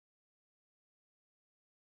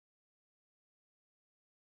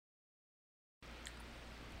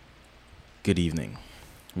Good evening.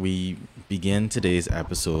 We begin today's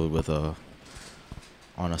episode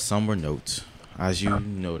on a somber note. As you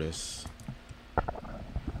notice,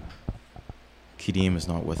 Kadeem is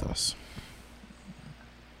not with us.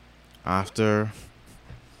 After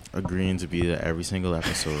agreeing to be there every single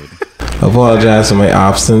episode, Apologize for my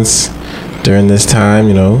absence during this time.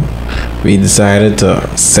 We decided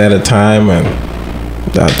to set a time, and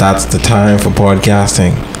that's the time for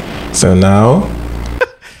podcasting. So now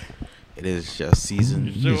it is just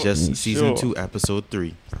season 2, episode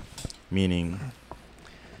 3, meaning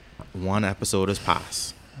one episode has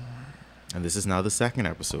passed, and this is now the second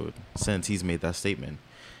episode since he's made that statement,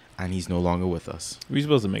 and he's no longer with us. We're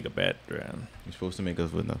supposed to make a bet, Duran. He's supposed to make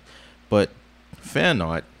us with us, but fair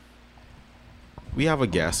not. We have a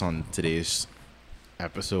guest on today's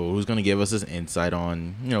episode who's going to give us his insight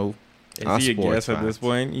on, our Is he a sports guest at facts. this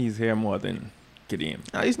point? He's here more than Kadeem.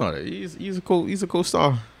 Nah, he's not. He's a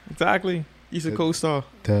co-star. Exactly. He's a co-star.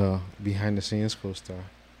 The behind the scenes co-star.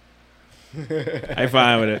 I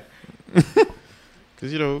fine with it.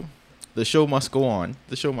 Because, the show must go on.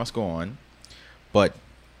 But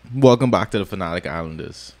welcome back to the Fanatic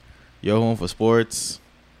Islanders. Your home for sports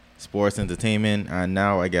entertainment, and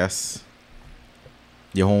now I guess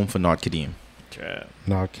your home for Not Kadeem. Yeah.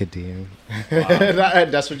 Not Kadeem. Wow.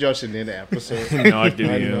 That's what y'all should name the episode. Not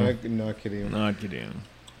Kadeem. Not Kadeem. Not Kadeem.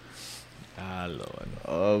 Ah,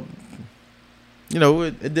 Lord.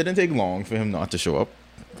 It didn't take long for him not to show up.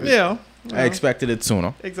 Yeah. I expected it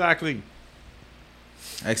sooner. Exactly.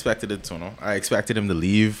 I expected him to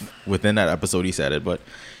leave within that episode. He said it, but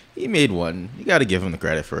he made one. You got to give him the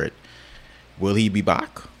credit for it. Will he be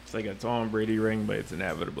back? It's like a Tom Brady ring, but it's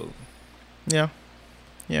inevitable. Yeah.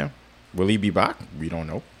 Will he be back? We don't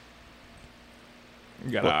know.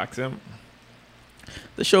 You gotta ask him.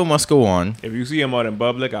 The show must go on. If you see him out in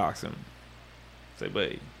public, ask him. Say,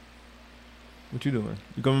 babe, what you doing?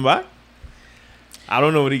 You coming back? I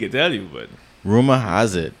don't know what he can tell you, but Rumor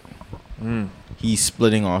has it he's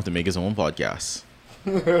splitting off to make his own podcast.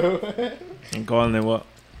 and calling him what?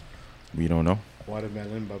 We don't know.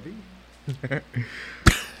 Watermelon Bubby.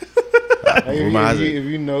 Rumor has it. If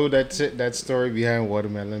you know that story behind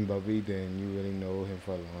Watermelon Bubby, then you really know him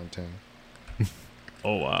for a long time.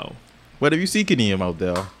 Oh, wow. But if you see Kadeem out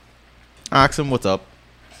there, ask him what's up.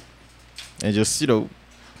 And just,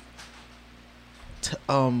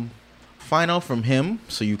 find out from him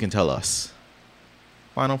so you can tell us.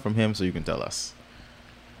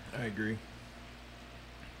 I agree.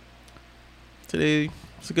 Today,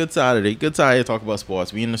 it's a good Saturday. Good Saturday to talk about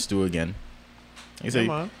sports. We in the stew again. Like I say,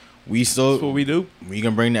 man. we That's what we do.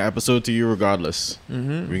 can bring the episode to you regardless.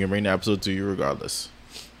 Mm-hmm. We can bring the episode to you regardless.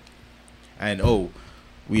 And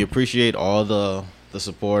we appreciate all the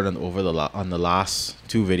support on the last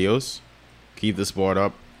 2 videos. Keep the support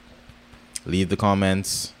up. Leave the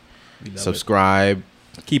comments. Subscribe.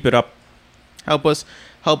 Keep it up. Help us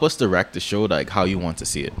direct the show like how you want to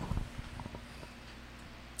see it.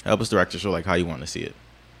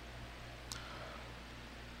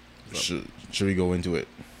 Should we go into it?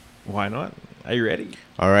 Why not? Are you ready?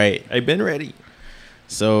 All right. I've been ready.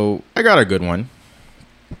 So I got a good one.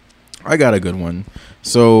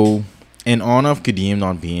 So in honor of Kadeem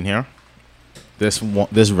not being here, this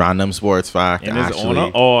random sports fact In his actually.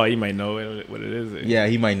 honor? Oh, he might know what it is. Yeah,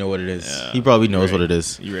 he might know what it is. Yeah, He probably knows right. what it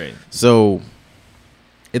is. You're right. So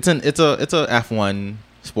it's a F1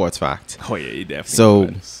 sports fact. Oh, yeah, he definitely So-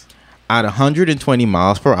 knows. At 120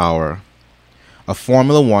 miles per hour, a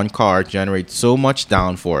Formula One car generates so much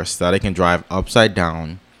downforce that it can drive upside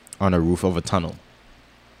down on the roof of a tunnel.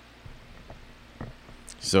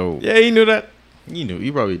 So Yeah, he knew that.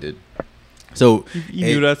 he probably did. So He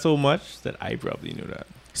knew that so much that I probably knew that.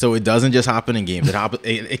 So it doesn't just happen in games.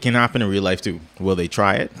 It can happen in real life too. Will they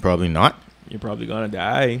try it? Probably not. You're probably gonna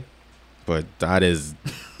die. But that is,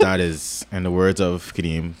 in the words of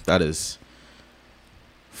Kadeem, that is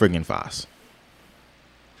friggin' fast.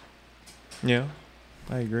 Yeah,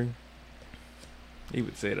 I agree. He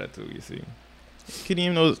would say that too. You see.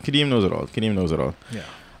 Kadeem knows it all.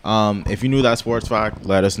 Yeah. If you knew that sports fact,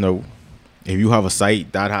 let us know. If you have a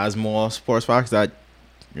site that has more sports facts that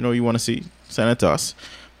you want to see, send it to us.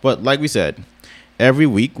 But like we said, every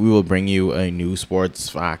week we will bring you a new sports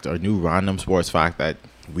fact or new random sports fact that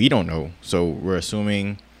we don't know. So we're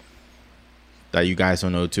assuming that you guys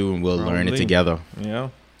don't know too, and we'll learn it Probably. together. Yeah.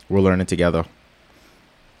 We'll learn it together.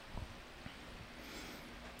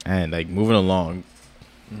 And like moving along,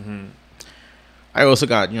 Mm-hmm. I also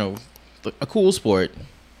got a cool sport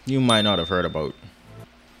you might not have heard about.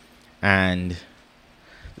 And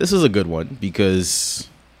this is a good one because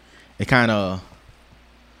it kind of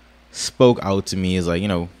spoke out to me as like,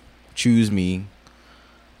 choose me.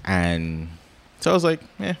 And so I was like,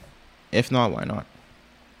 if not, why not?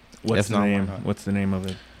 What's If the not, why name? not? What's the name of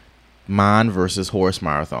it? Man versus Horse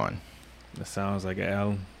Marathon. That sounds like an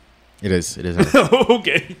L. It is.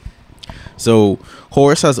 Okay. So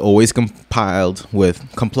Horse has always complied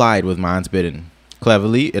with man's bidding.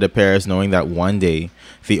 Cleverly, it appears knowing that one day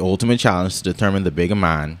the ultimate challenge to determine the bigger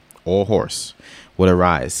man or horse would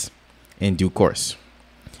arise in due course.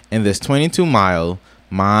 In this 22-mile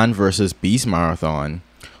man versus beast marathon,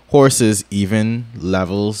 Horses even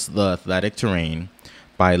levels the athletic terrain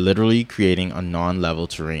by literally creating a non-level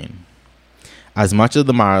terrain. As much of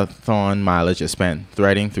the marathon mileage is spent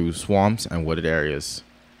threading through swamps and wooded areas.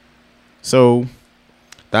 So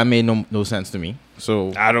that made no sense to me.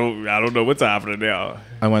 So I don't know what's happening now.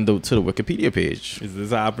 I went to the Wikipedia page. Is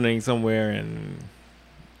this happening somewhere in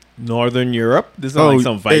Northern Europe? This is like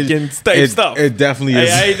some Vikings type stuff. It definitely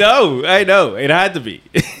is. I know. It had to be.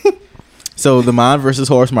 So the Man versus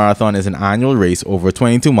Horse Marathon is an annual race over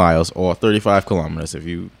 22 miles or 35 kilometers if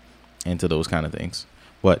you into those kind of things.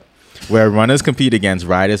 But where runners compete against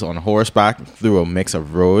riders on horseback through a mix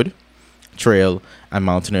of road, trail, and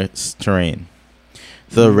mountainous terrain.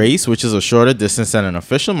 The race, which is a shorter distance than an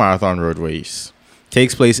official marathon road race,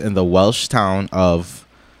 takes place in the Welsh town of...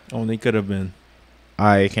 Only could have been.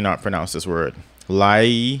 I cannot pronounce this word.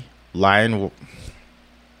 Lion...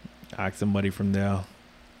 Ask somebody from there.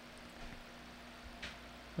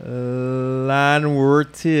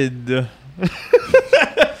 Lanwerted.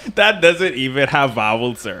 That doesn't even have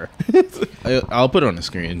vowels, sir. I'll put it on the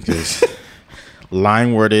screen because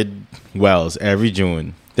line-worded Wells every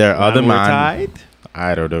June. There are other man...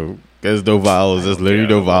 I don't know. There's no vowels. There's literally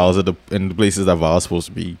no vowels in the places that vowels supposed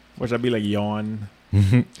to be. What should I be like? Yawn.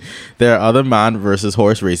 There are other man versus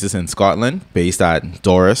horse races in Scotland, based at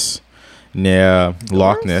Doris, near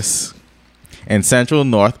Loch Ness, in central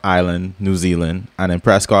North Island, New Zealand, and in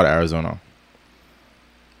Prescott, Arizona.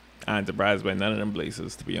 I'm surprised by none of them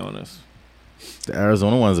places, to be honest. The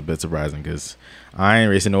Arizona one is a bit surprising because I ain't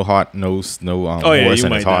racing no horse you and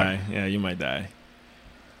might it's hot. die. Yeah, you might die.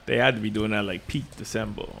 They had to be doing that like peak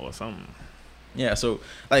December or something. Yeah, so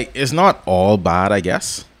like it's not all bad, I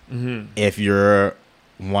guess. Mm-hmm. If you're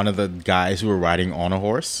one of the guys who are riding on a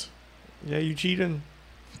horse, Yeah, you cheating.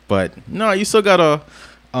 but no, you still gotta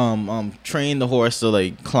train the horse to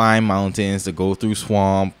like climb mountains, to go through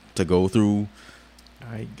swamp, to go through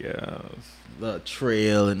I guess. the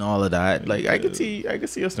trail and all of that. Like I could see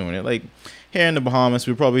us doing it. Like here in the Bahamas,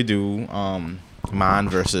 we probably do man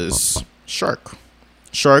versus shark.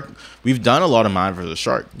 We've done a lot of man versus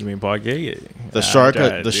shark. You mean Parquet? The shark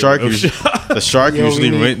Yo,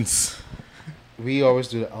 usually we need- wins. We always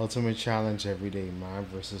do the ultimate challenge every day, man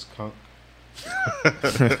versus Kunk.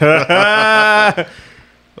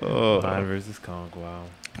 Man versus Conk. Wow.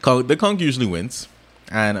 The conch usually wins,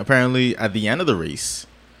 and apparently at the end of the race,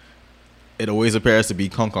 it always appears to be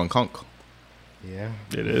conch on conch. Yeah.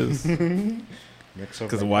 It is. Mix up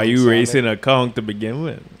Because like why one you salad. racing a conch to begin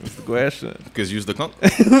with? That's the question. Because use the conch.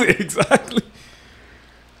 Exactly.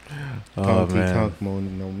 Oh Conky man. Kunk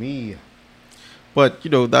no me. But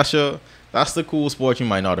that's the cool sport you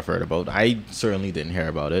might not have heard about. I certainly didn't hear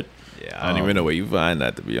about it. Yeah, I don't even know where you find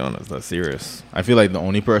that, to be honest. That's serious. I feel like the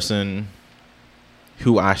only person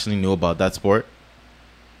who actually knew about that sport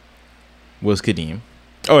was Kadeem,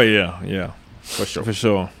 Oh yeah, for sure. for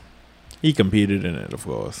sure. He competed in it, of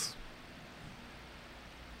course.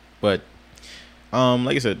 But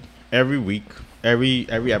like I said, every week, every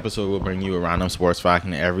episode will bring you a random sports fact,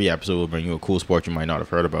 and every episode will bring you a cool sport you might not have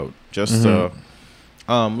heard about. Just to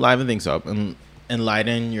liven things up and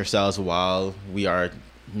enlighten yourselves while we are,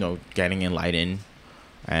 getting enlightened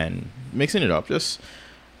and mixing it up. Just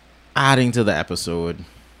adding to the episode.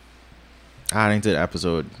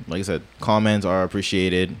 Like I said, comments are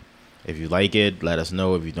appreciated. If you like it, let us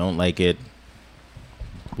know. If you don't like it,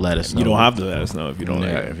 let us know. You don't have to let us know if you don't.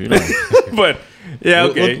 Yeah, like if it. you don't. But yeah,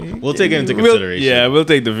 We'll- okay. we'll take it into We'll- consideration. Yeah, we'll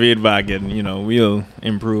take the feedback and we'll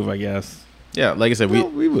improve, I guess. Yeah, like I said,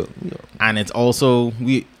 We will. and it also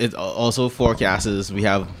forecasts we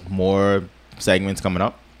have more segments coming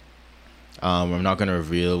up. I'm not gonna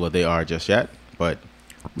reveal what they are just yet, but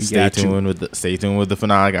We stay got you. tuned with the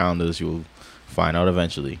Fanatic Islanders. You'll find out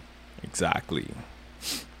eventually. Exactly.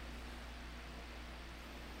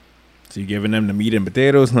 So you giving them the meat and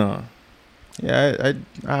potatoes, huh? Yeah,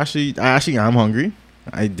 I actually am hungry.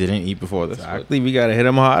 I didn't eat before this. but- Exactly. We gotta hit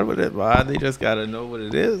them hard with it, but they just gotta know what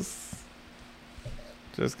it is.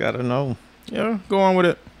 Just gotta know. Yeah, go on with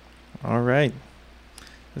it. All right.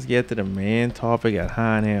 Let's get to the main topic at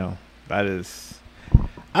hand now. That is,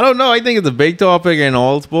 I don't know. I think it's a big topic in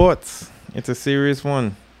all sports. It's a serious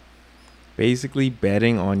one. Basically,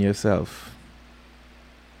 betting on yourself.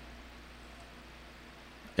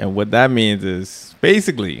 And what that means is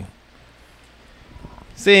basically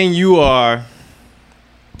saying you are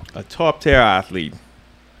a top tier athlete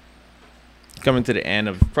coming to the end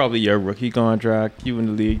of probably your rookie contract. You in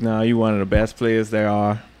the league now. You one of the best players there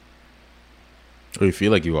are. Or you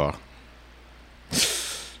feel like you are.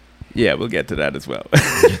 Yeah, we'll get to that as well.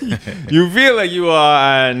 You feel like you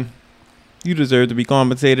are, and you deserve to be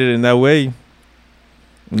compensated in that way.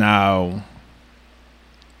 Now,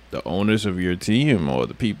 the owners of your team or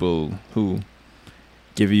the people who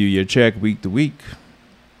give you your check week to week,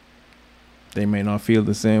 they may not feel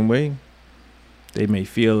the same way. They may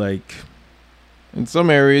feel like in some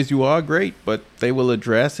areas you are great, but they will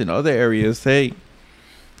address in other areas, hey,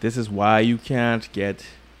 this is why you can't get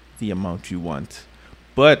the amount you want.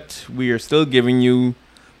 But we are still giving you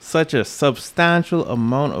such a substantial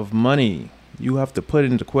amount of money. You have to put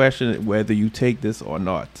into question whether you take this or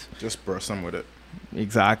not. Just burst them with it.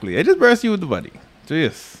 Exactly. I just burst you with the money.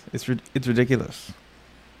 Just, it's ridiculous.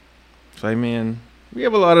 So, I mean, we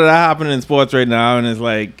have a lot of that happening in sports right now, and it's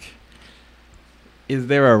like, is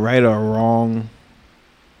there a right or wrong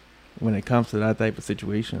when it comes to that type of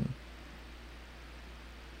situation?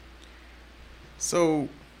 So,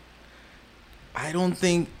 I don't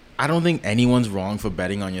think anyone's wrong for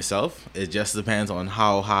betting on yourself. It just depends on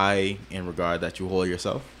how high in regard that you hold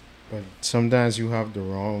yourself. But sometimes you have the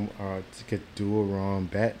wrong, to do a wrong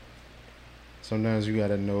bet. Sometimes you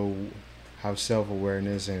gotta have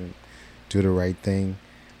self-awareness and do the right thing,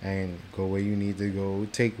 and go where you need to go,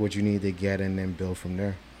 take what you need to get, and then build from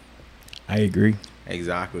there. I agree.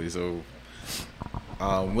 Exactly. So,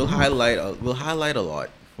 we'll highlight a lot.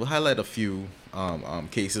 We'll highlight a few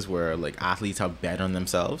cases where like athletes have bet on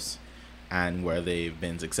themselves, and where they've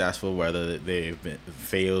been successful, whether they've been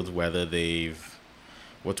failed,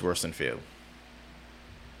 what's worse than fail?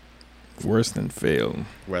 Worse than fail.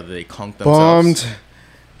 Whether they conked themselves. Bummed.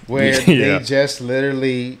 Where Yeah. they just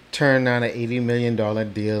literally turned down an $80 million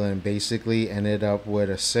deal and basically ended up with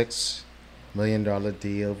a $6 million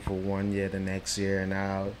deal for 1 year the next year. And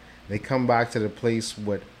now they come back to the place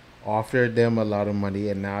what offered them a lot of money,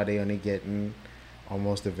 and now they only getting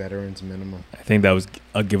almost the veterans minimum. I think that was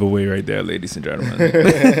a giveaway right there, ladies and gentlemen.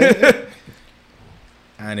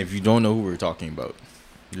 And if you don't know who we're talking about,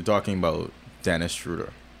 you're talking about Dennis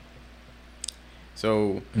Schroeder.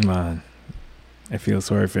 So, Man, I feel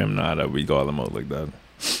sorry for him now that we call him out like that.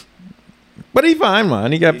 But he's fine,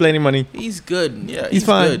 man. He got plenty of money. he's good. Yeah, He's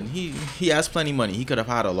fine. good. He has plenty of money. He could have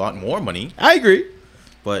had a lot more money, I agree.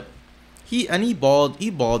 but he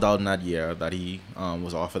balled out in that year that he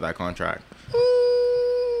was offered that contract.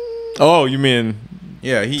 Oh, you mean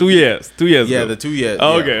Yeah, 2 years? 2 years Yeah, ago. the 2 years.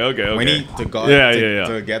 Oh, yeah. okay. When he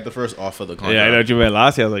to get the first offer of the contract. Yeah, I know what you meant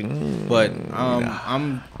last year. I was like, But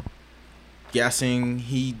I'm guessing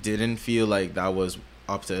he didn't feel like that was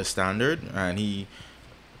up to his standard, and he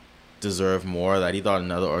deserved more. That he thought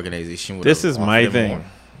another organization would. this is my thing.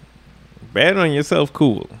 Bet on yourself,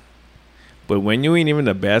 cool. But when you ain't even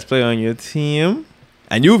the best player on your team,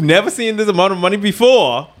 and you've never seen this amount of money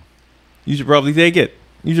before, you should probably take it.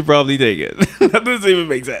 That doesn't even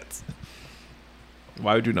make sense.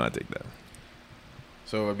 Why would you not take that?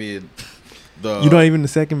 So I mean, You're not even the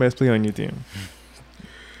second best player on your team.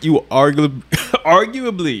 You are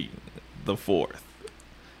arguably the fourth.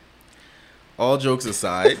 all jokes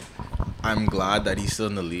aside, I'm glad that he's still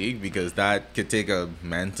in the league, because that could take a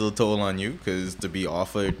mental toll on you. Because to be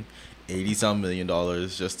offered $80-some million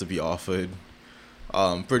just to be offered,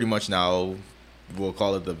 pretty much now we'll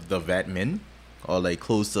call it the vet min, or like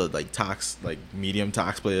close to like medium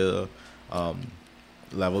tax player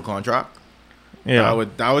level contract. Yeah.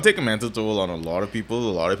 That would take a mental toll on a lot of people.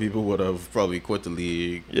 A lot of people would have probably quit the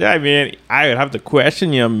league. Yeah, I mean, I would have to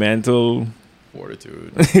question your mental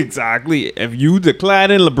Fortitude. exactly. If you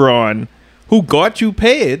declining LeBron, who got you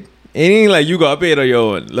paid, it ain't like you got paid on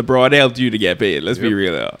your own. LeBron helped you to get paid. Let's be Yep.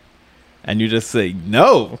 real out. And you just say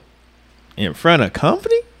no in front of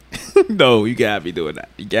company? No, you can't be doing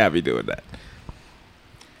that.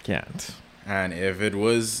 Can't. And if it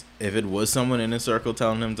was someone in his circle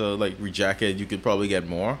telling him to like reject it, you could probably get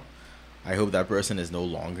more. I hope that person is no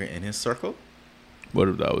longer in his circle. What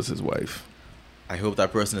if that was his wife? I hope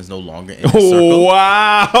that person is no longer in his circle. Oh,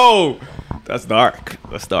 wow. That's dark.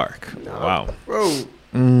 Wow. Bro,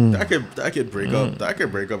 that could break up. That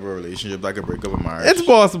could break up a relationship. That could break up a marriage. It's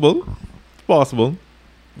possible.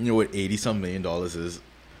 You know what $80-some million is?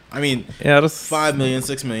 I mean, Yeah, that's $5 million,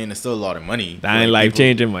 $6 million is still a lot of money. that ain't Like, life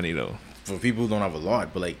changing money though. for people who don't have a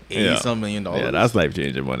lot, but like Yeah. $80-some million. Yeah, that's life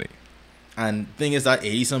changing money. And thing is that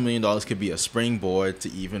 $80-some million could be a springboard to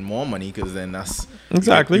even more money, because then that's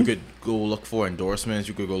Exactly. You could go look for endorsements.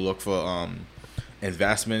 You could go look for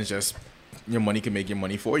investments. Just your money can make your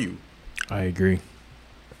money for you. I agree.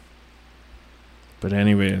 But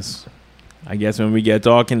anyways, I guess when we get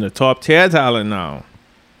talking the top tier talent now,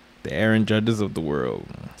 the Aaron Judges of the world.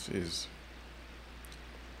 Jeez.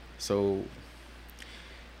 So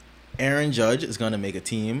Aaron Judge is gonna make a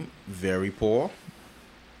team very poor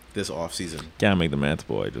this offseason. Can't make the math,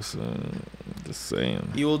 boy. Just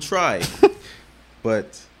saying. He will try,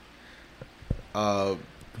 but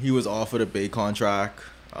he was offered a big contract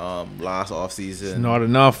last offseason. It's not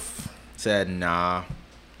enough. Said nah,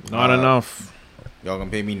 Not enough. y'all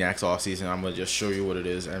gonna pay me next offseason. I'm gonna just show you what it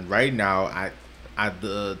is. And right now, at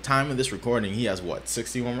the time of this recording, he has what,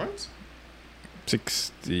 61 runs?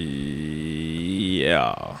 60.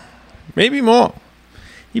 Yeah. Maybe more.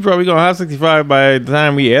 He probably gonna have 65 by the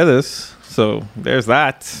time we air this. So there's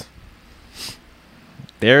that.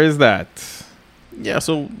 There is that. Yeah.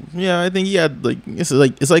 So yeah, I think he had it's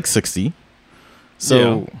like 60.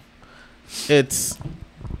 So it's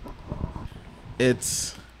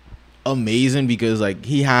amazing because like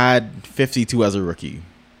he had 52 as a rookie,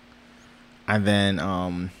 and then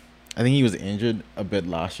I think he was injured a bit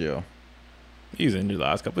last year. He was injured the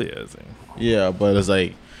last couple of years. Yeah, but it's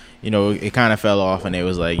like, it kind of fell off, and it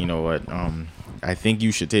was like, you know what, I think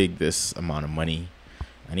you should take this amount of money,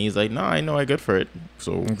 and he's like, no, I know I good for it.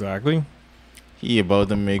 So Exactly. he about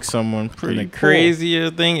to make someone And pretty the crazier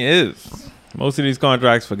thing is, most of these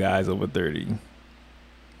contracts for guys over 30,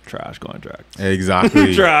 trash contracts. poor.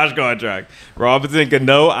 Exactly. Trash contract. Robinson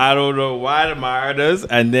Cano, I don't know why the Mariners,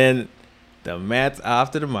 and then the Mets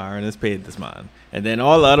after the Mariners paid this man. And then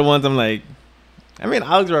all the other ones, I'm like,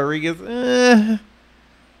 Alex Rodriguez,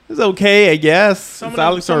 it's okay, I guess. Some It's of them-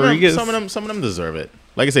 Alex some of them- Rodriguez. Some of them deserve it.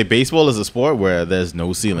 Like I say, baseball is a sport where there's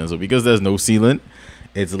no ceiling. So because there's no ceiling,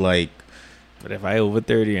 it's like, But if I over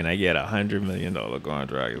 30 and I get $100 million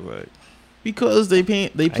contract, it's like, because they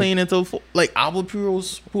playing until like Albert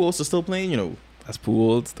Pujols, who else is still playing? that's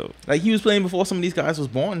Pujols, though. Like he was playing before some of these guys was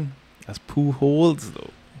born. That's Pujols, though.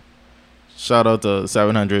 Shout out to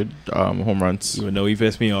 700 home runs. Even though he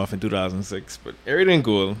pissed me off in 2006, but everything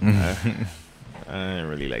cool. I didn't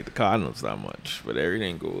really like the Cardinals that much, but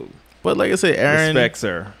everything cool. But like I say, Respect,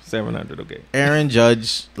 sir. 700, okay. Aaron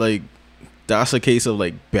Judge, like that's a case of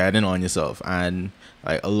like betting on yourself, and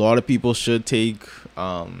like a lot of people should take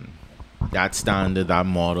that standard, that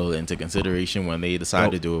model into consideration when they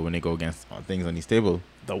decide to do it, when they go against things on these table.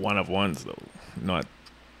 The one of ones, though, not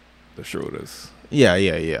the Schroders. Yeah.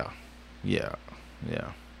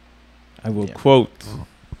 I will Yeah. quote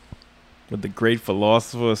what the great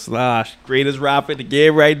philosopher / greatest rapper in the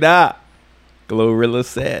game right now, Glorilla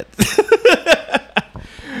said.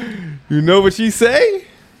 You know what she say?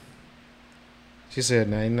 She said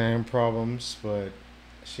 99 problems, but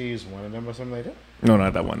she's one of them or something like that. No,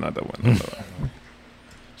 not that one.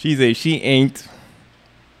 She say she ain't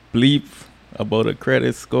bleep about a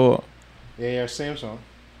credit score. Yeah, same song.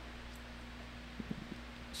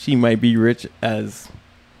 She might be rich as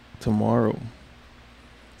tomorrow.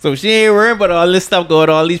 So she ain't worried about all this stuff going,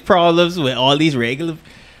 all these problems with all these regular,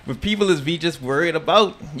 with people is be just worried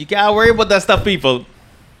about. You can't worry about that stuff, people.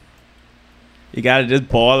 You gotta just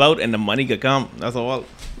ball out and the money could come. That's all.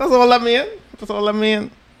 That's all I mean.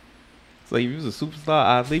 So if you was a superstar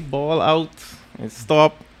athlete, ball out and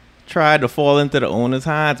stop trying to fall into the owner's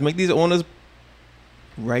hands. Make these owners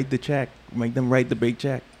write the check. Make them write the big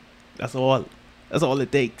check. That's all. That's all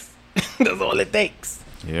it takes. That's all it takes.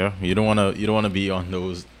 Yeah, you don't wanna be on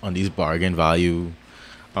these bargain value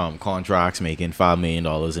contracts making $5 million,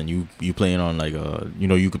 and you playing on like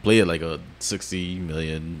you could play it like a $60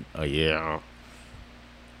 million a year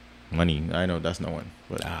money. I know that's no one,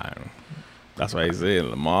 but That's why I say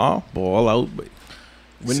Lamar ball out, but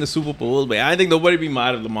win the Super Bowl. But I think nobody be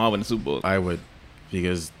mad if Lamar win the Super Bowl. I would,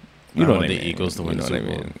 because You I know want what I the mean. Eagles to win the Super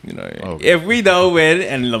Bowl. You know what I mean. Okay. If we don't win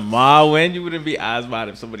and Lamar win, you wouldn't be as mad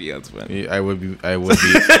if somebody else win. Yeah, I would be. I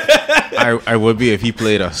would be if he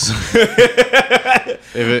played us.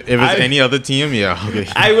 If it's any other team, yeah, okay.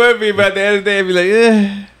 I would be, but at the end of the day, I'd be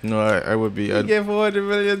like, No, I would be. he get $400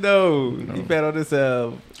 million. No, he bet on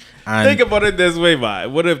himself. And Think about it this way,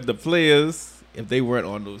 man. What if the players, if they weren't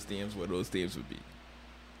on those teams, what those teams would be?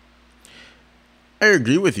 I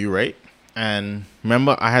agree with you, right? And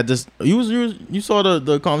remember, I had this. You saw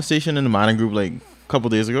the conversation in the Madden group like a couple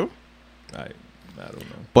days ago. I don't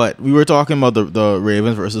know. But we were talking about the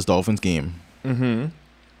Ravens versus Dolphins game, Mm-hmm.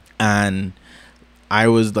 and I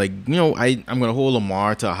was like, I'm gonna hold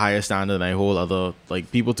Lamar to a higher standard than I hold other like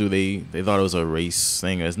people do. They thought it was a race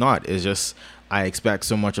thing. It's not. It's just I expect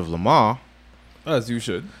so much of Lamar. As you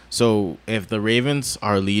should. So if the Ravens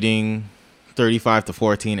are leading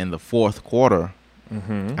 35-14 in the fourth quarter,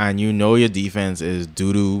 and your defense is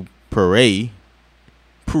doo-doo puree,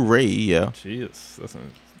 yeah. Jeez,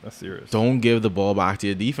 that's serious. Don't give the ball back to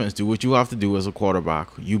your defense. Do what you have to do as a quarterback.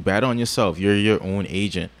 You bet on yourself. You're your own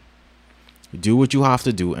agent. Do what you have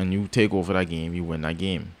to do, and you take over that game. You win that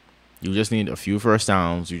game. You just need a few first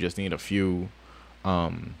downs. You just need a few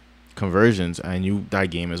conversions, and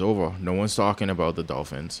that game is over. No one's talking about the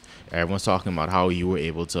Dolphins. Everyone's talking about how you were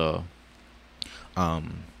able to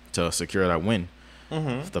secure that win.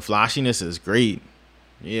 The flashiness is great,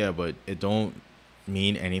 yeah, but it don't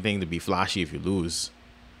mean anything to be flashy if you lose.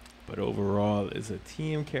 But overall, is a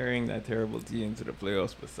team carrying that terrible team to the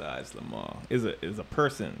playoffs besides Lamar? Is a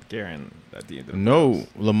person carrying that team to the playoffs? No,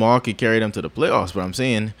 Lamar could carry them to the playoffs, but I'm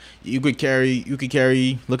saying you could carry.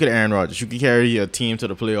 Look at Aaron Rodgers. You could carry a team to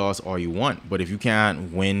the playoffs all you want, but if you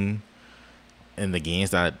can't win in the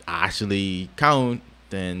games that actually count,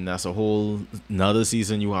 then that's a whole another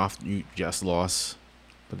season you just lost.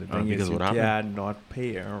 But the thing is, you cannot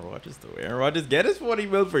pay Aaron Rodgers though. Aaron Rodgers get his $40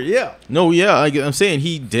 million per year. No, yeah, I'm saying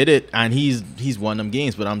he did it, and he's won them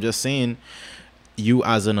games. But I'm just saying, you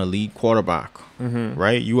as an elite quarterback,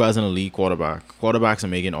 right? You as an elite quarterbacks are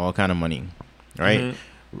making all kind of money, right?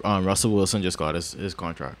 Russell Wilson just got his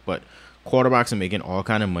contract, but quarterbacks are making all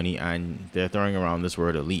kind of money, and they're throwing around this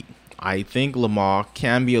word elite. I think Lamar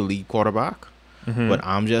can be a elite quarterback, but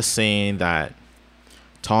I'm just saying that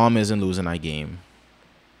Tom isn't losing that game.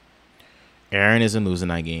 Aaron isn't losing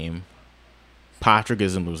that game. Patrick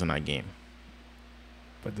isn't losing that game.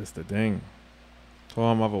 But that's the thing.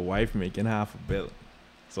 Tom have a wife making $500 million.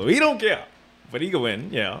 So he don't care. But he can win,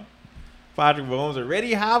 yeah. Patrick Mahomes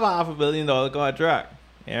already have a $500 million contract.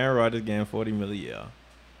 Aaron Rodgers getting $40 million a year.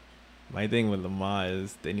 My thing with Lamar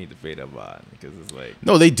is they need to pay that bond because it's like...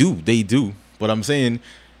 No, they do. But I'm saying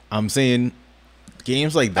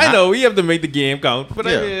games like that... I know, we have to make the game count. But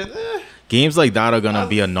yeah. Games like that are going to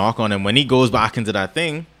be a knock on him. When he goes back into that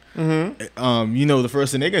thing, the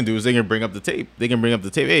first thing they're going to do is they can bring up the tape.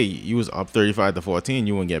 Hey, you was up 35-14.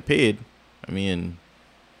 You wouldn't get paid. I mean,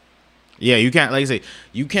 yeah, you can't, like I say,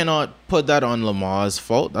 you cannot put that on Lamar's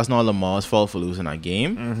fault. That's not Lamar's fault for losing that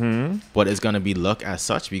game. But it's going to be luck as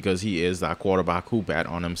such because he is that quarterback who bet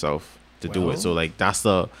on himself to do it. So, like, that's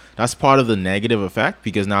part of the negative effect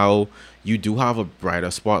because now you do have a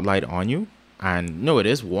brighter spotlight on you. And, no, it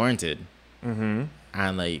is warranted. And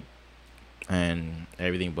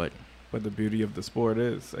everything, but the beauty of the sport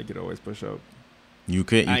is I could always push up. You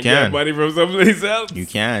can get money from someplace else. You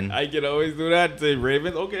can. I can always do that. Say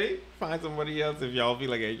Ravens, okay, find somebody else if y'all feel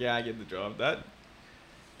like, yeah, I get the job.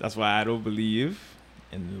 That's why I don't believe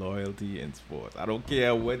in loyalty in sports. I don't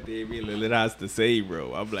care what Damian Lillard has to say,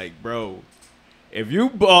 bro. I'm like, bro, if you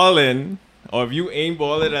balling or if you ain't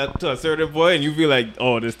balling to a certain point and you feel like,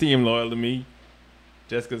 oh, this team loyal to me.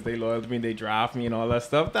 Just because they loyal to me, they draft me and all that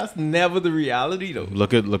stuff. That's never the reality, though.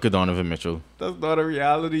 Look at Donovan Mitchell. That's not a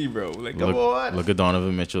reality, bro. Like, come on. Look at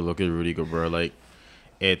Donovan Mitchell. Look at Rudy Gobert. Like,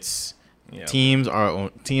 teams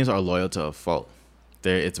are loyal to a fault.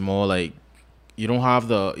 It's more like you don't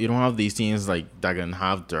have these teams like that can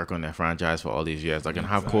have Dirk on their franchise for all these years. That can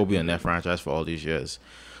have Kobe on their franchise for all these years.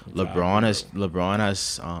 Exactly. LeBron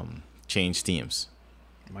has changed teams.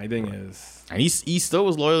 My thing is, and he still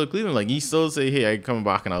was loyal to Cleveland. Like he still say, "Hey, I come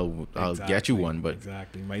back and I'll get you one." But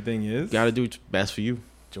exactly, my thing is, got to do what's best for you.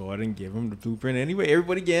 Jordan gave him the blueprint anyway.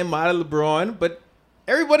 Everybody getting mad at LeBron, but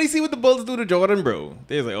everybody see what the Bulls do to Jordan, bro.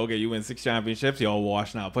 They're like, okay, you win 6 championships, you all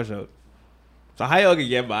washed now, push out. So how y'all can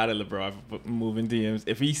get mad at LeBron for moving teams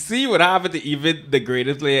if he see what happened to even the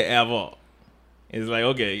greatest player ever? It's like,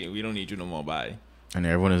 okay, we don't need you no more. Bye. And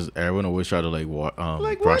everyone always try to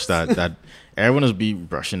brush that everyone is be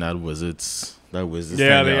brushing that Wizards.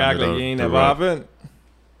 Yeah, they act like he ain't never happened.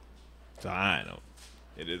 So I know.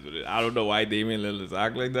 It is what it is. I don't know why Damian Lillard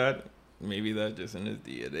act like that. Maybe that's just in his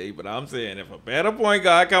DNA. But I'm saying if a better point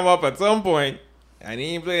guard come up at some point and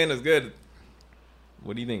he ain't playing as good,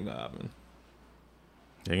 what do you think gonna happen?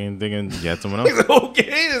 They can get someone else.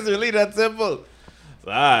 Okay, it's really that simple. So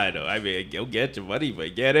I know. I mean, go get your money,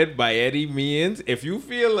 but get it by any means. If you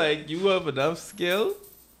feel like you have enough skill,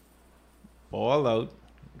 ball out,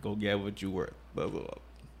 go get what you worth. That's all.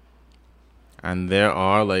 And there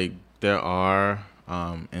are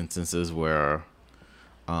instances where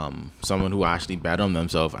someone who actually bet on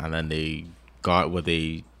themselves and then they got what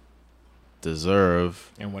they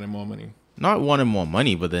deserve and wanted more money. Not wanting more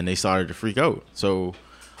money, but then they started to freak out. So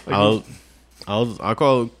I'll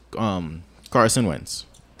call Carson Wentz.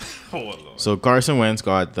 Oh, Lord. So Carson Wentz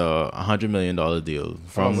got the $100 million deal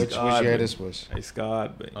from which year this was? I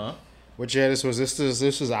scarred, but Which year this was?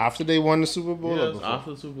 This was after they won the Super Bowl. Yeah, or it was before?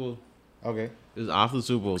 after the Super Bowl. Okay. It was after the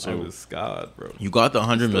Super Bowl. I So was scarred, bro. you got the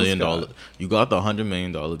 $100 Still million. scarred. You got the $100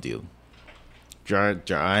 million deal. I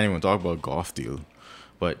didn't even talk about golf deal,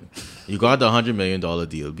 but you got the $100 million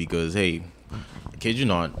deal because hey, kid you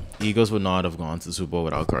not, Eagles would not have gone to the Super Bowl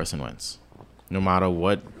without Carson Wentz. No matter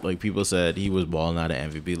what, like people said, he was balling at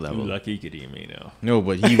an MVP You level. lucky Kadeem, you know. No,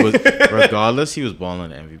 but he was regardless. He was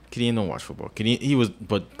balling at MVP. Kadeem don't watch football. He was,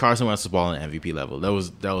 but Carson Wentz was balling at MVP level. That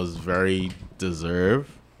was very deserved.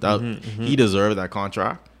 He deserved that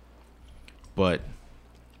contract. But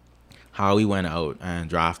how he went out and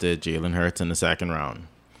drafted Jalen Hurts in the second round,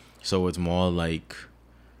 so it's more like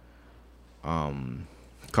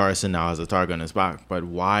Carson now has a target on his back. But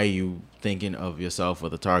why are you thinking of yourself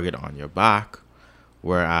with a target on your back?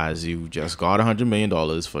 Whereas you just got $100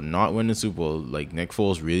 million for not winning the Super Bowl. Like Nick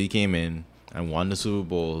Foles really came in and won the Super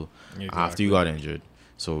Bowl after you got injured.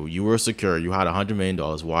 So you were secure. You had $100 million.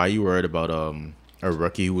 Why are you worried about a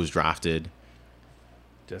rookie who was drafted?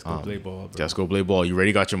 Just go play ball, bro. Just go play ball. You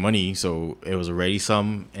already got your money. So it was already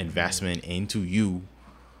some investment into you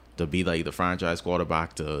to be like the franchise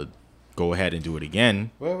quarterback to go ahead and do it again.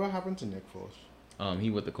 What happened to Nick Foles? He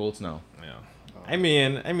with the Colts now. Yeah. I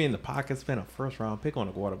mean, the Packers spent a first round pick on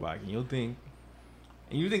a quarterback, and you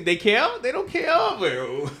think they care? They don't care,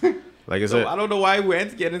 bro. Like I So said, I don't know why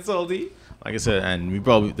Wentz getting salty. like I said, and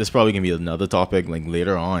this probably gonna be another topic like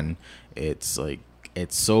later on. It's like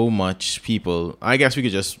it's so much people. I guess we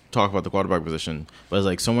could just talk about the quarterback position, but it's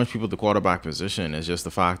like so much people at the quarterback position is just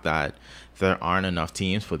the fact that there aren't enough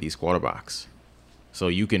teams for these quarterbacks. So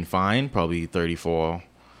you can find probably 34,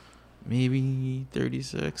 maybe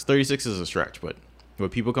 36. 36 is a stretch, but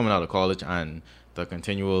with people coming out of college and the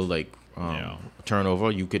continual like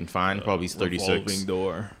turnover, you can find probably 36. Revolving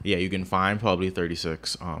door. Yeah, you can find probably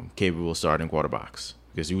 36 capable starting quarterbacks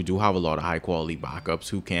because you do have a lot of high quality backups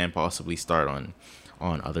who can possibly start on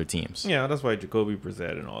other teams. Yeah, that's why Jacoby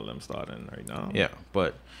Brissett and all them starting right now. Yeah,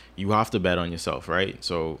 but you have to bet on yourself, right?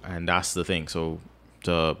 So, and that's the thing. So,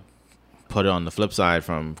 to put it on the flip side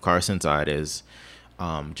from Carson's side is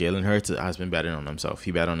Jalen Hurts has been betting on himself.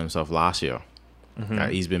 He bet on himself last year.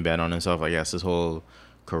 He's been betting on himself, I guess, his whole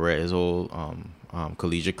career, his whole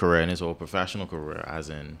collegiate career and his whole professional career, as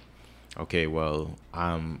in, okay, well,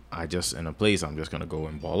 I just in a place, I'm just going to go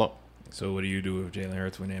and ball up. So what do you do if Jalen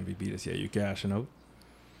Hurts win MVP this year? You cashing out?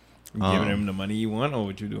 You giving him the money you want, or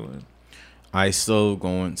what you doing? I still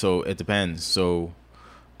going, so it depends. So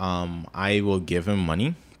I will give him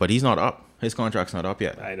money, but he's not up. His contract's not up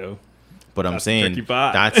yet. I know. But I'm That's the saying tricky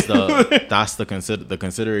part. that's the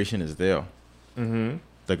consideration is there. Mm-hmm.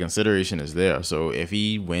 The consideration is there. So if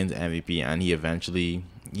he wins MVP and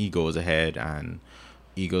he goes ahead and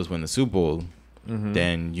Eagles win the Super Bowl,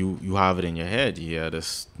 then you have it in your head. Yeah,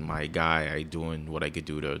 this my guy. I doing what I could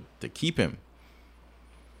do to keep him.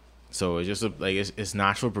 So it's just it's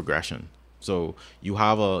natural progression. So you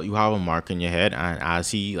have a mark in your head, and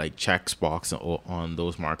as he like checks box on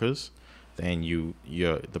those markers, then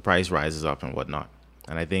the price rises up and whatnot.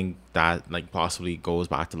 And I think that like possibly goes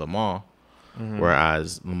back to Lamar,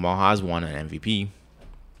 whereas Lamar has won an MVP,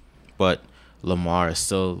 but Lamar is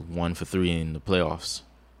still 1 for 3 in the playoffs.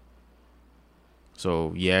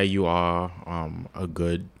 So yeah, you are a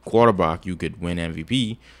good quarterback. You could win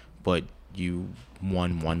MVP, but you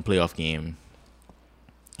won 1 playoff game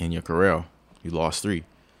in your career. You lost 3.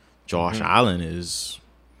 Josh Allen is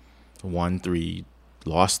 1-3,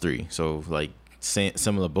 lost 3. So like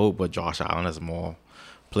similar boat, but Josh Allen has more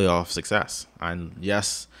playoff success. And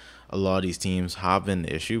yes, a lot of these teams have been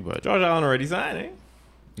the issue, but Josh Allen already signed, eh?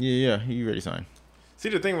 yeah, he already signed. See,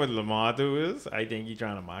 the thing with Lamar, too, is I think he's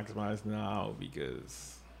trying to maximize now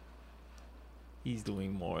because he's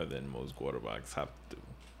doing more than most quarterbacks have to do,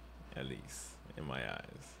 at least in my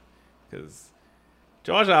eyes. Because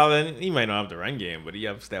Josh Allen, he might not have the run game, but he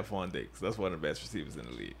have Stephon Diggs. That's one of the best receivers in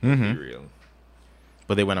the league. To be real.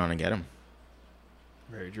 But they went on and get him.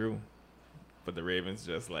 Very true. But the Ravens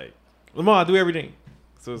just like, Lamar, do everything.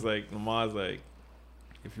 So it's like, Lamar's like,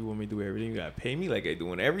 if you want me to do everything, you gotta pay me like I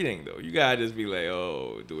doing everything though. You gotta just be like,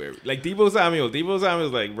 oh, do everything. Like Deebo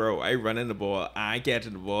Samuel's like, bro, I running the ball, I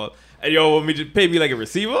catching the ball, and y'all want me to pay me like a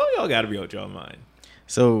receiver? Y'all gotta be out your mind.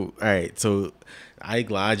 So all right, so I'm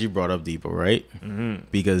glad you brought up Deebo, right?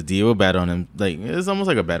 Because Deebo bet on him, like it's almost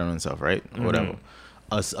like a bet on himself, right? Or whatever.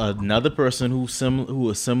 Another person who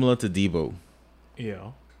is similar to Deebo,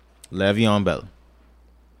 Yeah. Le'Veon Bell.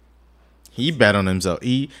 He bet on himself.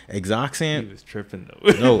 Exact He same. was tripping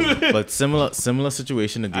though. No, but similar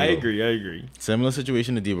situation to Debo. I agree. Similar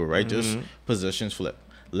situation to Debo, right? Just positions flip.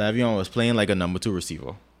 Le'Veon was playing like a number 2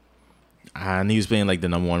 receiver. And he was playing like the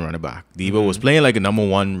number 1 running back. Debo was playing like a number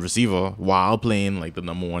 1 receiver while playing like the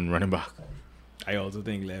number 1 running back. I also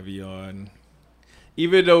think Le'Veon,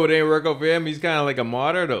 even though it didn't work out for him, he's kind of like a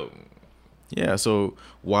martyr though. Yeah, so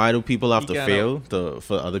why do people have He to kinda- fail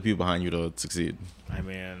for other people behind you to succeed? I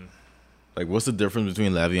mean, Like, what's the difference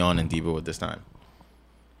between Le'Veon and Debo at this time?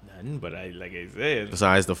 none. But like I said,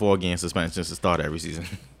 Besides the 4-game suspensions to start every season.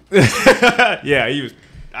 yeah, he was.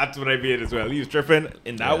 That's what I mean as well. He was tripping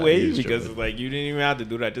in that Yeah, way he was because tripping. like you didn't even have to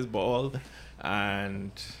do that, just ball,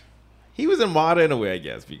 and he was a martyr in a way, I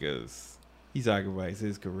guess, because he sacrificed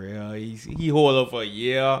his career. He hold up for a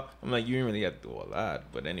year. I'm like, you didn't really have to do all that,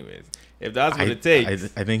 but anyways, if that's what it takes,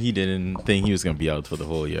 I think he didn't think he was going to be out for the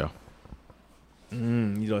whole year. you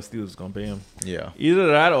know, Steelers gonna pay him. Yeah. Either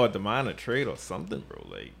that or demand a trade or something, bro.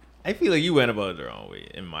 Like, I feel like you went about it the wrong way,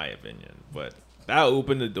 in my opinion. But that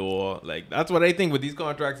opened the door. Like, that's what I think with these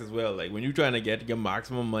contracts as well. Like, when you're trying to get your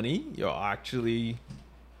maximum money, you're actually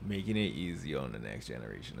making it easier on the next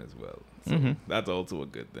generation as well. So that's also a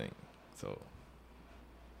good thing. So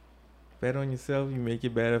bet on yourself. You make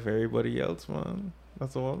it better for everybody else, man.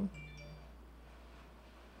 That's all.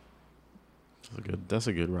 That's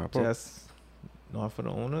a good wrap up. Just not for the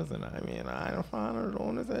owners, and I mean, I don't find the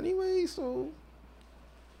owners anyway, so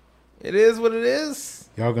it is what it is.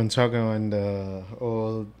 Y'all gonna talk on the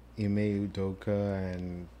old Ime Udoka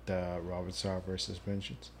and Robert Sarver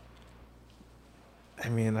suspensions? I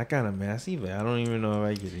mean, that kind of messy, but I don't even know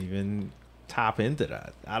if I could even tap into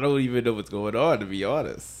that. I don't even know what's going on, to be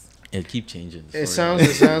honest. It keep changing. It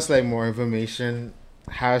sounds like more information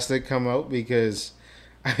has to come out because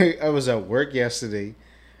I was at work yesterday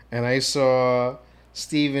and I saw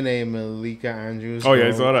Stephen A. and Malika Andrews. Oh, yeah,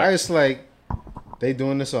 I saw that. I was like, they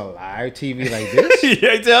doing this on live TV like this?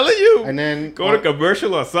 yeah, I'm telling you. And then Go to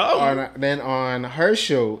commercial or something. then on her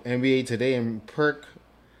show, NBA Today, and Perk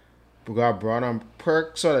got brought on.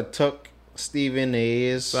 Perk sort of took Stephen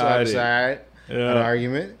A's side of an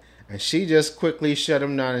argument. And she just quickly shut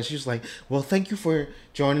him down. And she was like, well, thank you for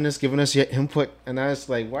joining us, giving us your input. And I was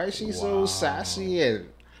like, why is she so sassy? And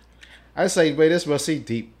I was like, wait, this must be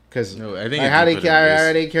deep. Because No, I think like, it's how deeper than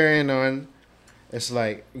this. they carrying on? It's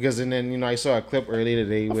like, because, and then, you know, I saw a clip earlier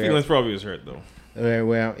today My where, feelings probably was hurt, though.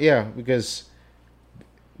 well, yeah, because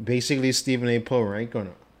basically Stephen A. put rank on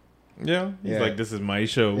her. Yeah. He's Yeah. like, this is my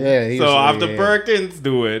show. Yeah, he so was like, after yeah. Perkins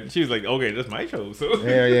do it, she was like, okay, that's my show. So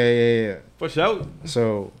Yeah. push out.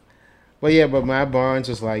 So, but Matt Barnes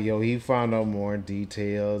was like, yo, he found out more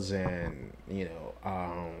details and, you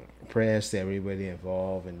know, pressed everybody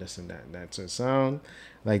involved and this and that and that. So it sound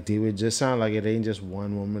like they would just sound like it ain't just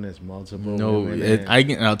one woman, it's multiple No, women.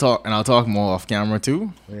 I'll talk more off camera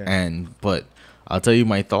too. Yeah. But I'll tell you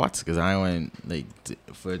my thoughts because I don't want like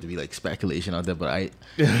for it to be like speculation out there. But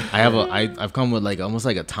I've come with like almost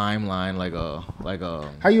like a timeline, like a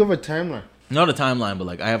How you have a timeline? not a timeline, but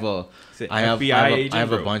like I have a It's an I have FBI I have, agent, I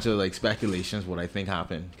have a bro. bunch of like speculations what I think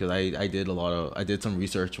happened because I did some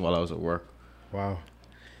research while I was at work. Wow.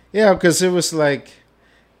 Yeah, because it was like,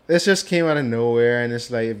 this just came out of nowhere, and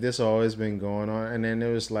it's like, if this always been going on, and then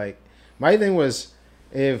it was like, my thing was,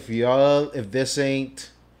 if this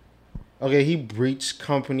ain't, okay, he breached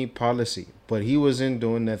company policy, but he wasn't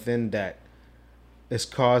doing nothing that is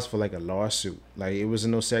cause for like a lawsuit. Like, it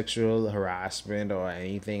wasn't no sexual harassment or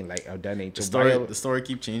anything like of that nature. The story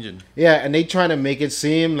keep changing. Yeah, and they trying to make it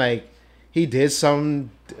seem like he did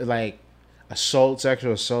some like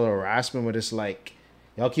sexual assault, or harassment, but it's like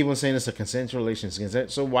y'all keep on saying it's a consensual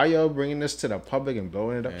relationship. So why y'all bringing this to the public and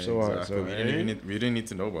blowing it up so hard? So we didn't need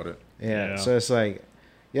to know about it. yeah, Yeah. so it's like,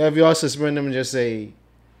 yeah, if y'all suspend them and just say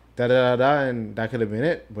da da da da, and that could have been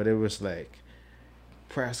it, but it was like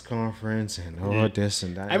press conference and all this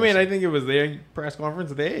and that. I mean, I think it was their press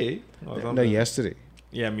conference day. Or no, something. yesterday.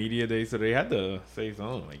 Yeah, media day. So they had to say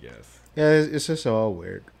something, I guess. Yeah, it's just all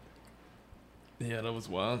weird. Yeah, that was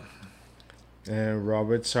wild. And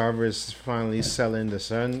Robert Sarver is finally selling the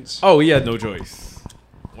Suns. Oh, he had no choice.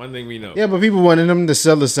 One thing we know. Yeah, but people wanted him to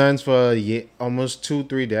sell the Suns for almost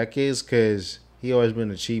 2-3 decades because he always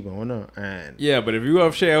been a cheap owner. And Yeah, but if you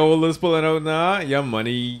have shareholders pulling out now, your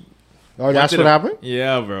money. oh, that's Once what happened.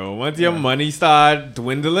 Yeah, bro. Once your money start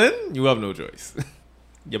dwindling, you have no choice.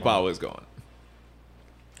 Your power is gone.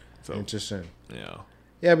 So Interesting. yeah.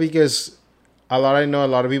 Yeah, because a lot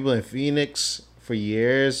of people in Phoenix for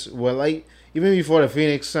years. Well, like even before the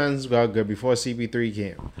Phoenix Suns got good, before CP3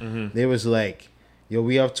 came, they was like, "Yo,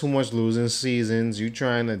 we have too much losing seasons. You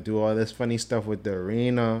trying to do all this funny stuff with the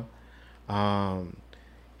arena."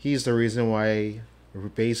 He's the reason why,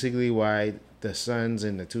 basically, why the Suns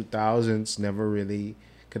in the 2000s never really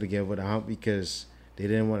could have given it a hump because they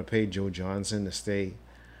didn't want to pay Joe Johnson to stay,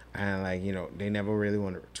 and they never really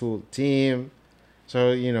wanted to retool the team.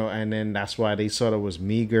 So and then that's why they sort of was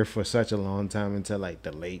meager for such a long time until like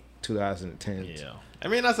the late 2010s. Yeah, I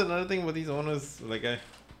mean that's another thing with these owners.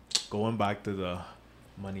 Going back to the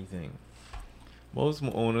money thing. Most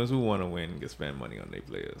owners who want to win can spend money on their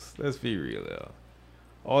players. Let's be real, though.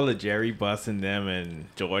 All the Jerry Buss and them and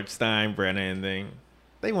George Steinbrenner and thing,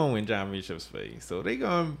 they won't win championships for you. So they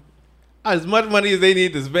going as much money as they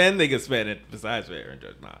need to spend, they can spend it. Besides for Aaron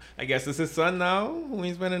Judge now, I guess it's his son now who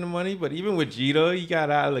ain't spending the money. But even with Jeter, he got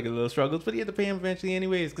out like a little struggles, but he had to pay him eventually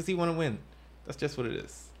anyways because he want to win. That's just what it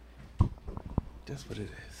is. Just what it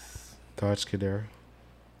is. Thoughts, Kadera?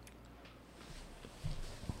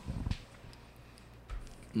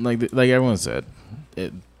 Like everyone said,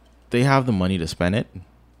 they have the money to spend it.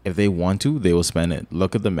 If they want to, they will spend it.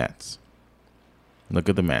 Look at the Mets. The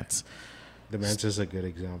Mets is a good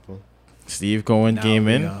example. Steve Cohen came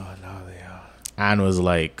in They are. and was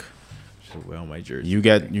like, Should wear my jersey. you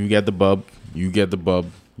get the bub, you get the bub,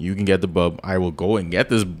 you can get the bub. I will go and get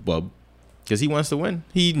this bub because he wants to win.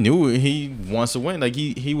 He knew he wants to win. Like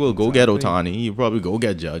he will go get Ohtani. He'll probably go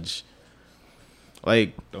get Judge.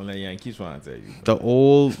 Like, Don't let Yankees fans tell you. the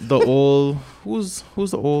old who's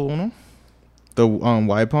the old owner? The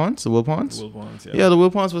Will Ponds? Will Bonds, Yeah, the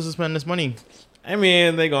Will Ponds was to spend this money. I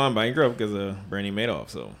mean, they going bankrupt because of Bernie Madoff.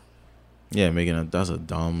 So, Yeah, that's a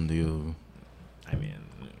dumb deal. I mean,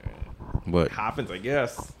 But it happens, I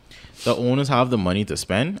guess. the owners have the money to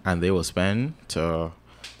spend, and they will spend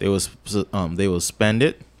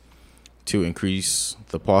it to increase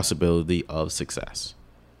the possibility of success.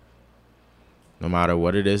 No matter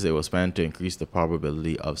what it is, they will spend to increase the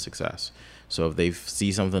probability of success. So if they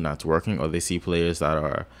see something that's working, or they see players that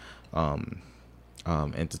are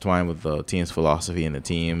intertwined with the team's philosophy and the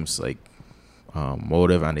team's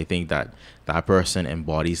motive, and they think that person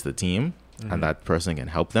embodies the team and that person can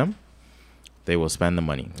help them, they will spend the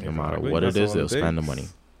money. No matter what it is, they'll spend the money.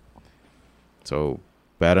 So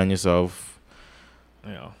bet on yourself.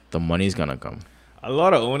 Yeah. The money's gonna come. A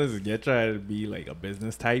lot of owners get try to be like a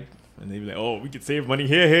business type, and they be like, "Oh, we could save money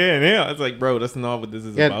here, and here." It's like, bro, that's not what this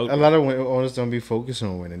is about. A lot of owners don't be focused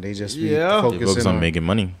on winning. They just be They focusing focus on making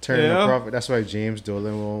money. turning a profit. That's why James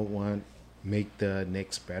Dolan won't want make the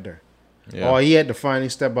Knicks better. Yeah. Or he had to finally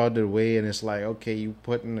step out of the way, and it's like, okay, you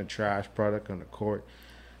putting a trash product on the court,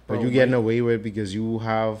 but Bro, you getting away with it because you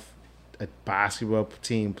have a basketball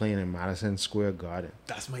team playing in Madison Square Garden.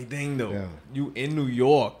 That's my thing, though. Yeah. You in New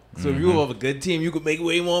York, so if you have a good team, you could make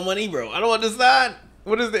way more money, bro. I don't understand.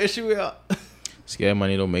 What is the issue here? Scare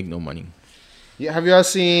money don't make no money. Yeah, have y'all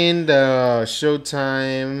seen the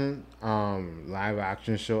Showtime live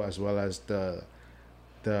action show as well as the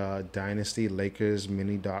Dynasty Lakers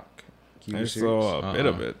mini doc? I saw a bit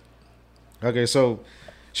of it. Okay, so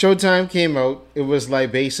Showtime came out. It was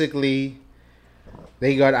like basically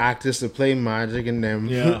they got actors to play Magic in them.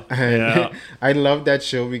 Yeah, and yeah. I love that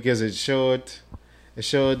show because it showed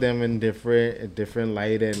them in different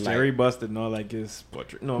light, and Jerry like Buss did not like his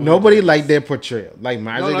portrait. No, nobody liked their portrayal. Like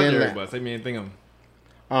Magic no, not and Jerry Buss. I mean, think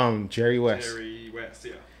of Jerry West. Jerry West.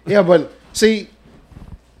 Yeah. Yeah, but see,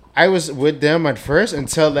 I was with them at first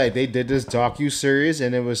until like they did this docu-series,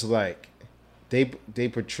 and it was like they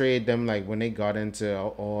portrayed them like when they got into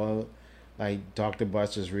all like Dr.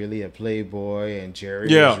 Buss was really a playboy, and Jerry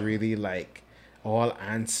was really like all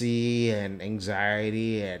antsy and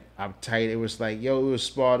anxiety and uptight. It was like, yo, it was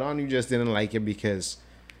spot on. You just didn't like it because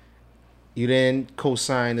you didn't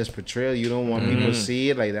co-sign this portrayal. You don't want people to see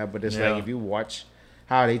it like that. But it's like if you watch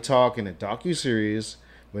how they talk in the docu-series,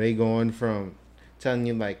 where they going from telling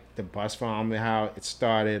you like the Buss family, how it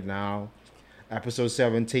started now. Episode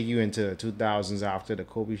 7 take you into the 2000s after the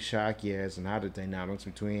Kobe Shaq years and how the dynamics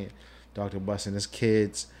between Dr. Buss and his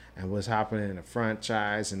kids and what's happening in the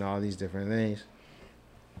franchise and all these different things.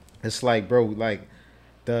 It's like, bro, like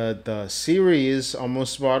the series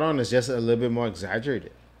almost spot on. It's just a little bit more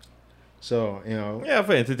exaggerated. So, Yeah,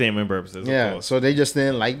 for entertainment purposes. yeah, Of course. so they just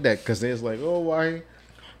didn't like that because they was like, oh, why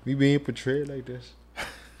we being portrayed like this?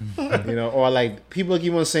 Or like people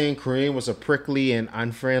keep on saying Kareem was a prickly and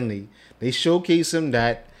unfriendly. They showcase him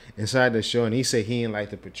that inside the show, and he said he didn't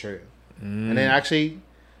like the portrayal. And then actually,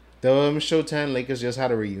 the Showtime Lakers just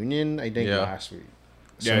had a reunion, I think, last week.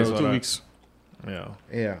 Yeah, I So saw 2 that. weeks.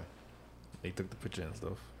 Yeah, they took the picture and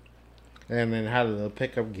stuff. And then had a little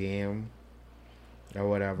pickup game or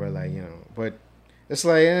whatever, But it's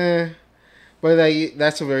like, But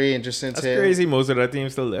that's a very interesting That's tale. crazy. Most of that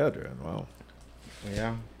team's still there, dude. Wow.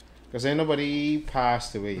 Yeah. Because ain't nobody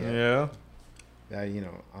passed away yet. Yeah. That,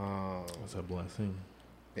 That's a blessing.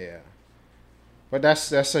 yeah. But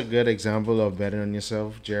that's a good example of betting on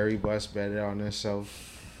yourself. Jerry Buss betted on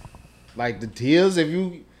himself. Like the deals, if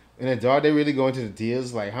you in a dog, they really go into the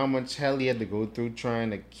deals. Like how much hell he had to go through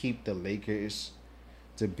trying to keep the Lakers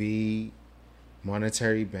to be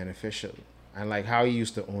monetary beneficial, and like how he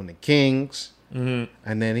used to own the Kings, and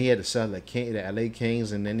then he had to sell the LA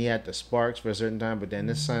Kings, and then he had the Sparks for a certain time. But then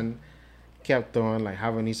his son kept on like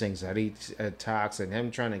having these anxiety attacks, and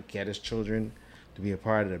him trying to get his children to be a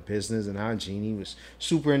part of the business, and how Jeannie was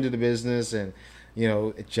super into the business, and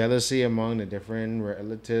jealousy among the different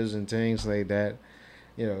relatives and things like that.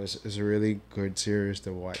 It's a really good series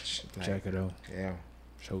to watch. Check it out. Yeah.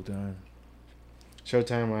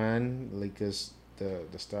 Showtime on Lakers, the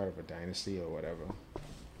start of a dynasty or whatever.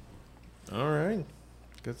 All right.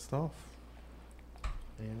 Good stuff.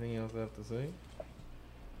 Anything else I have to say?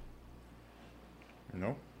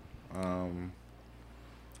 No. I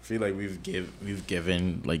feel like we've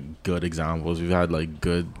given like good examples. We've had like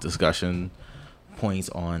good discussion points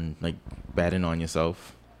on like betting on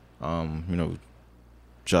yourself.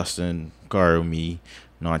 Justin, Garo, me,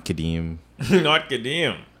 not Kadeem. Not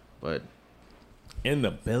Kadeem. But in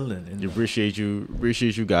the building. Appreciate you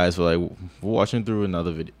guys for like watching through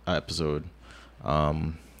another episode.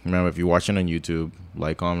 Remember, if you're watching on YouTube,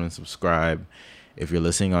 like, comment, and subscribe. If you're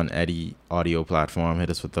listening on any audio platform,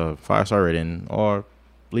 hit us with a 5-star rating or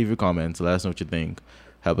leave your comments. Let us know what you think.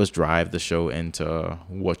 Help us drive the show into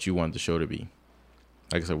what you want the show to be.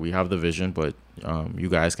 Like I said, we have the vision, but you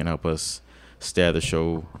guys can help us steer the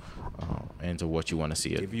show into what you want to see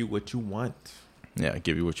it. Give you what you want. Yeah,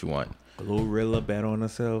 give you what you want. Glorilla, bet on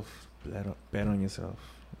herself. Bet on yourself.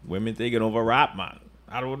 Women taking over rap, man.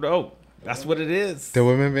 I don't know. That's what it is. The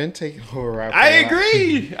women been taking over rap. I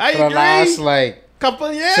agree. For the last couple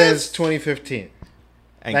of years since 2015.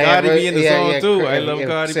 And Cardi B in the song too. I love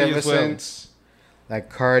Cardi B as well. Since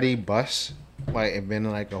like Cardi Bus, like it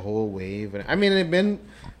been like a whole wave. And I mean, it been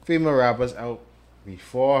female rappers out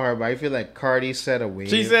before her, but I feel like Cardi set a wave.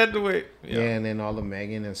 She said the way. Yeah, and then all the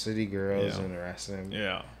Megan and City Girls and the rest of them.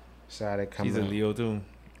 Yeah. Started coming. She's a Leo too.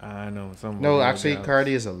 I know. No, actually,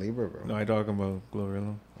 Cardi is a Libra, bro. No, I talking about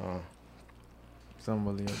Glorilla. Oh. Some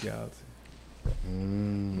of Leo gals.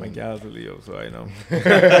 My gal's a Leo, so I know.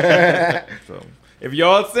 So if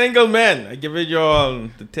y'all single men, I give it y'all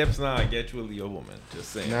the tips now. I get you a Leo woman.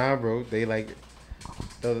 Just saying. Nah, bro, they like.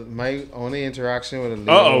 My only interaction with a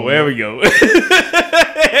Leo. Oh, there we go.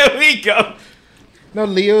 Here we go. No,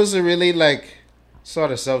 Leos are really like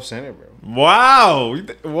sort of self-centered, bro. Wow.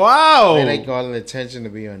 They like all the attention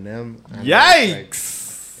to be on them.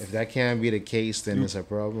 Yikes! Like, if that can't be the case, then it's a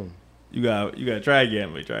problem. You gotta try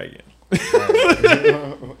again. Try again.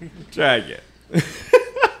 Try again.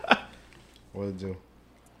 What'll do?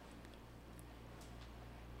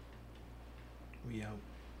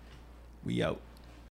 We out.